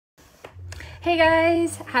Hey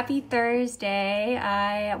guys, happy Thursday.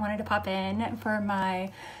 I wanted to pop in for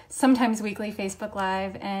my sometimes weekly Facebook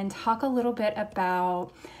Live and talk a little bit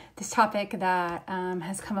about this topic that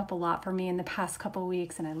has come up a lot for me in the past couple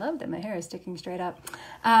weeks, and I love that my hair is sticking straight up.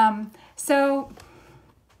 So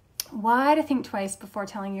why to think twice before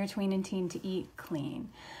telling your tween and teen to eat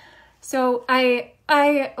clean? So I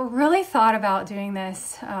really thought about doing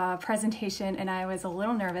this presentation, and I was a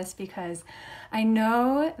little nervous because I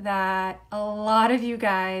know that a lot of you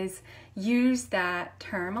guys use that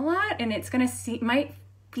term a lot, and it's might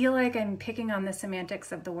feel like I'm picking on the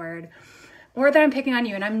semantics of the word, or that I'm picking on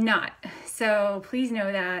you, and I'm not. So please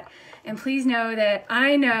know that, and please know that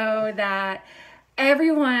I know that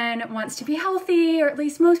everyone wants to be healthy, or at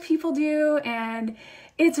least most people do, and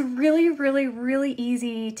it's really, really, really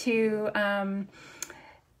easy to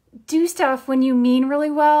do stuff when you mean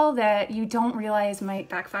really well that you don't realize might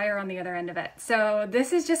backfire on the other end of it. So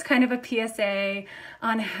this is just kind of a PSA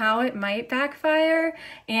on how it might backfire.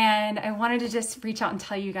 And I wanted to just reach out and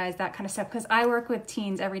tell you guys that kind of stuff because I work with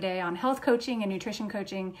teens every day on health coaching and nutrition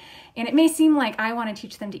coaching. And it may seem like I want to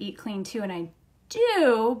teach them to eat clean too. And I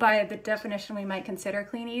do by the definition we might consider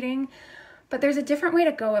clean eating, but there's a different way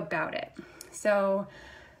to go about it. So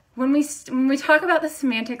when we talk about the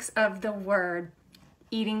semantics of the word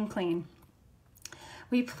eating clean,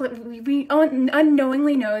 we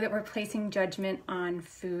unknowingly know that we're placing judgment on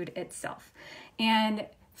food itself. And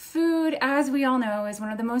food, as we all know, is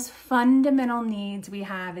one of the most fundamental needs we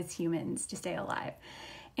have as humans to stay alive.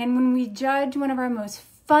 And when we judge one of our most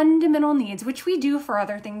fundamental needs, which we do for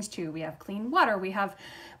other things too, we have clean water,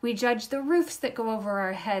 we judge the roofs that go over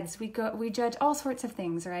our heads, we judge all sorts of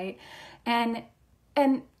things, right? And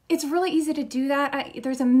it's really easy to do that.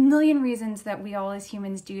 There's a million reasons that we all as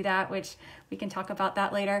humans do that, which we can talk about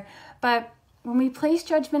that later. But when we place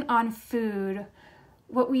judgment on food,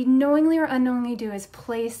 what we knowingly or unknowingly do is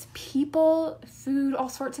place people, food, all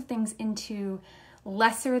sorts of things into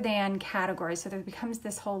lesser than categories. So there becomes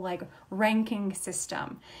this whole like ranking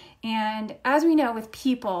system. And as we know with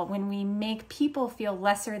people, when we make people feel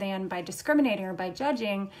lesser than by discriminating or by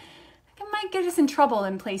judging, it might get us in trouble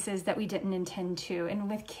in places that we didn't intend to. And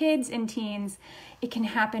with kids and teens, it can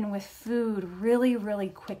happen with food really, really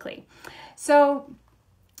quickly. So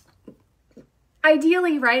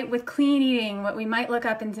ideally, right, with clean eating, what we might look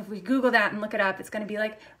up, and if we Google that and look it up, it's going to be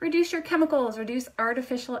like reduce your chemicals, reduce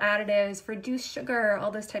artificial additives, reduce sugar,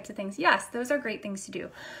 all those types of things. Yes, those are great things to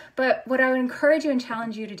do. But what I would encourage you and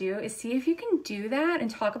challenge you to do is see if you can do that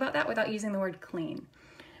and talk about that without using the word clean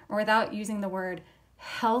or without using the word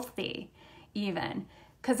healthy even.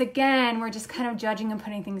 Because again, we're just kind of judging and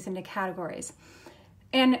putting things into categories.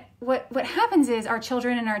 And what happens is our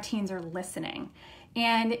children and our teens are listening.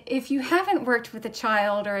 And if you haven't worked with a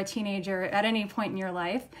child or a teenager at any point in your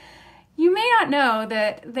life, you may not know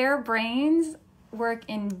that their brains work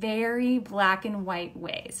in very black and white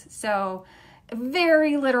ways. So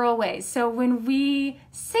very literal ways. So when we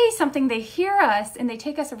say something, they hear us and they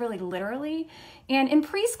take us really literally. And in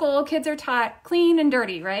preschool, kids are taught clean and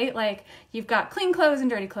dirty, right? Like you've got clean clothes and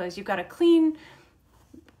dirty clothes. You've got a clean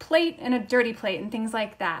plate and a dirty plate and things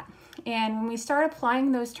like that. And when we start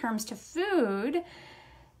applying those terms to food,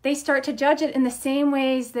 they start to judge it in the same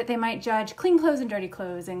ways that they might judge clean clothes and dirty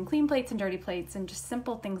clothes and clean plates and dirty plates and just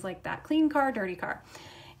simple things like that. Clean car, dirty car.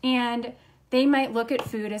 And they might look at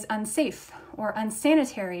food as unsafe or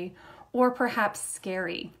unsanitary or perhaps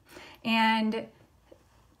scary. And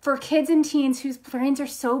for kids and teens whose brains are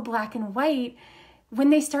so black and white, when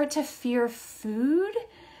they start to fear food,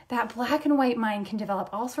 that black and white mind can develop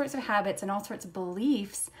all sorts of habits and all sorts of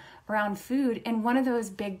beliefs around food. And one of those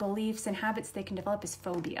big beliefs and habits they can develop is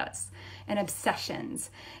phobias and obsessions.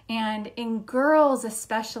 And in girls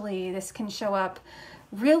especially, this can show up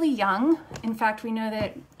really young. In fact, we know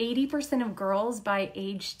that 80% of girls by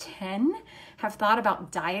age 10 have thought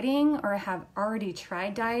about dieting or have already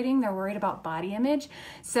tried dieting. They're worried about body image.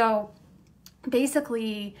 So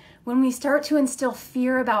basically, when we start to instill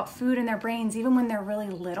fear about food in their brains, even when they're really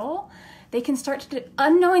little, they can start to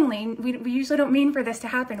unknowingly, we usually don't mean for this to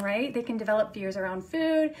happen, right? They can develop fears around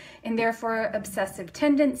food and therefore obsessive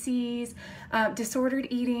tendencies, disordered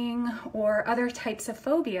eating, or other types of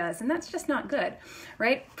phobias. And that's just not good,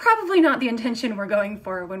 right? Probably not the intention we're going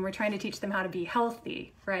for when we're trying to teach them how to be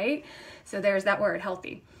healthy, right? So there's that word,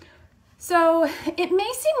 healthy. So it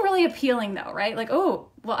may seem really appealing though, right? Like, oh,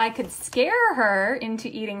 well, I could scare her into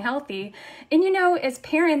eating healthy. And you know, as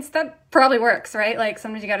parents, that probably works, right? Like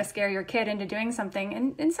sometimes you got to scare your kid into doing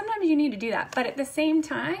something and sometimes you need to do that. But at the same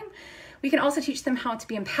time, We can also teach them how to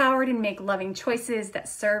be empowered and make loving choices that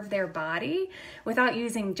serve their body without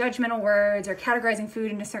using judgmental words or categorizing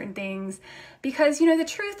food into certain things. Because, you know, the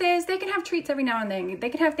truth is they can have treats every now and then. They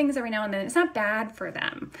can have things every now and then. It's not bad for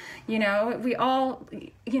them. You know, we all,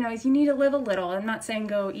 you know, you need to live a little. I'm not saying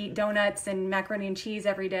go eat donuts and macaroni and cheese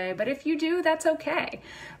every day, but if you do, that's okay,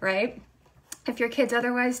 right? If your kid's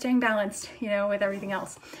otherwise staying balanced, you know, with everything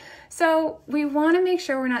else. So we want to make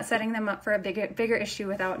sure we're not setting them up for a bigger issue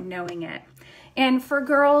without knowing it. And for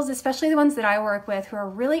girls, especially the ones that I work with who are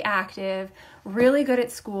really active, really good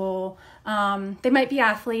at school, they might be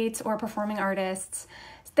athletes or performing artists.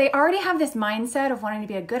 They already have this mindset of wanting to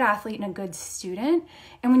be a good athlete and a good student.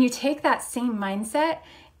 And when you take that same mindset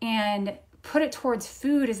and put it towards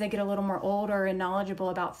food as they get a little more older and knowledgeable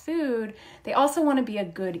about food, they also want to be a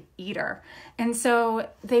good eater. And so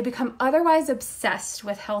they become otherwise obsessed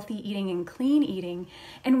with healthy eating and clean eating.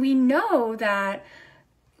 And we know that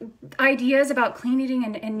ideas about clean eating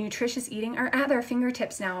and nutritious eating are at their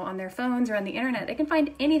fingertips now on their phones or on the internet. They can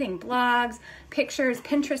find anything, blogs, pictures,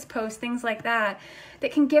 Pinterest posts, things like that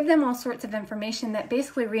can give them all sorts of information that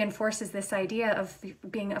basically reinforces this idea of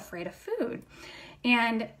being afraid of food.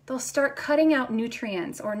 And they'll start cutting out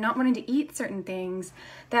nutrients or not wanting to eat certain things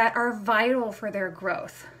that are vital for their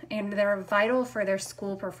growth and that are vital for their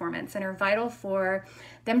school performance and are vital for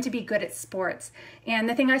them to be good at sports. And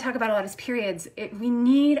the thing I talk about a lot is periods. We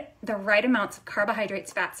need the right amounts of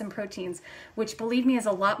carbohydrates, fats, and proteins, which, believe me, is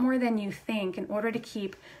a lot more than you think in order to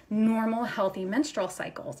keep normal, healthy menstrual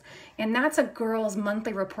cycles. And that's a girl's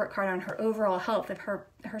monthly report card on her overall health. If her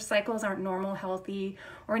cycles aren't normal, healthy,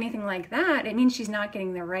 or anything like that, it means she's not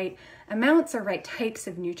getting the right amounts or right types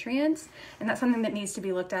of nutrients. And that's something that needs to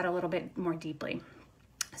be looked at a little bit more deeply.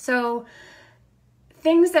 So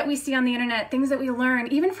things that we see on the internet, things that we learn,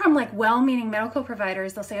 even from like well-meaning medical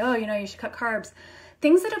providers, they'll say, oh, you know, you should cut carbs.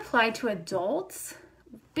 Things that apply to adults,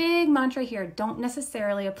 big mantra here, don't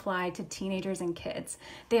necessarily apply to teenagers and kids.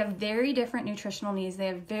 They have very different nutritional needs. They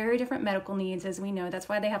have very different medical needs, as we know. That's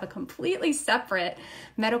why they have a completely separate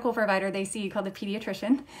medical provider they see called the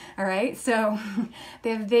pediatrician. All right. So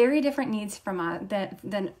they have very different needs from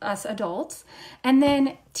than us adults. And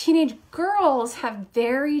then teenage girls have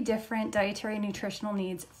very different dietary and nutritional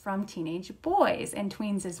needs from teenage boys and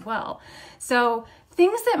tweens as well. So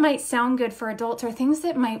things that might sound good for adults or things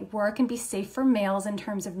that might work and be safe for males in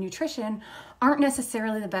terms of nutrition aren't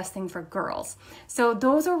necessarily the best thing for girls. So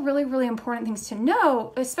those are really, really important things to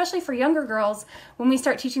know, especially for younger girls when we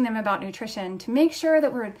start teaching them about nutrition, to make sure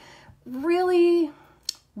that we're really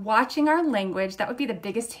watching our language. That would be the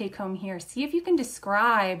biggest take home here. See if you can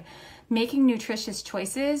describe making nutritious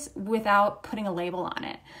choices without putting a label on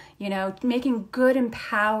it. You know, making good,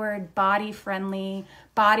 empowered, body-friendly,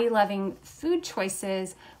 body-loving food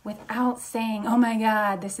choices without saying, oh my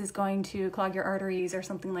God, this is going to clog your arteries or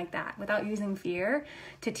something like that, without using fear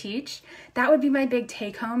to teach. That would be my big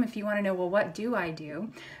take home if you want to know, well, what do I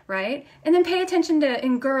do, right? And then pay attention to,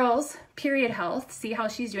 in girls, period health, see how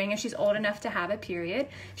she's doing if she's old enough to have a period.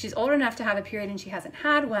 If she's old enough to have a period and she hasn't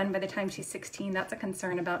had one by the time she's 16, that's a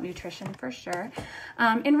concern about nutrition for sure.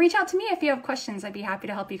 And reach out to me if you have questions. I'd be happy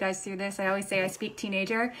to help you guys through this. I always say I speak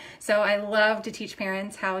teenager, so I love to teach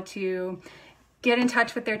parents how to get in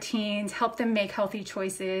touch with their teens, help them make healthy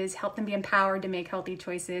choices, help them be empowered to make healthy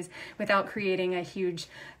choices without creating a huge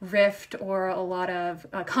rift or a lot of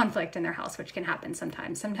conflict in their house, which can happen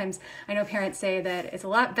sometimes. Sometimes I know parents say that it's a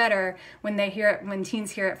lot better when they hear it, when teens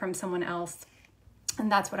hear it from someone else. And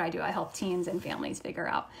that's what I do. I help teens and families figure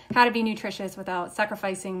out how to be nutritious without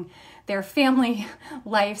sacrificing their family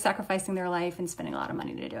life, sacrificing their life, and spending a lot of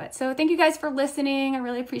money to do it. So thank you guys for listening. I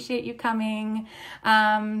really appreciate you coming.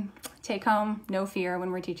 Take home, no fear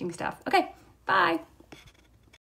when we're teaching stuff. Okay, bye.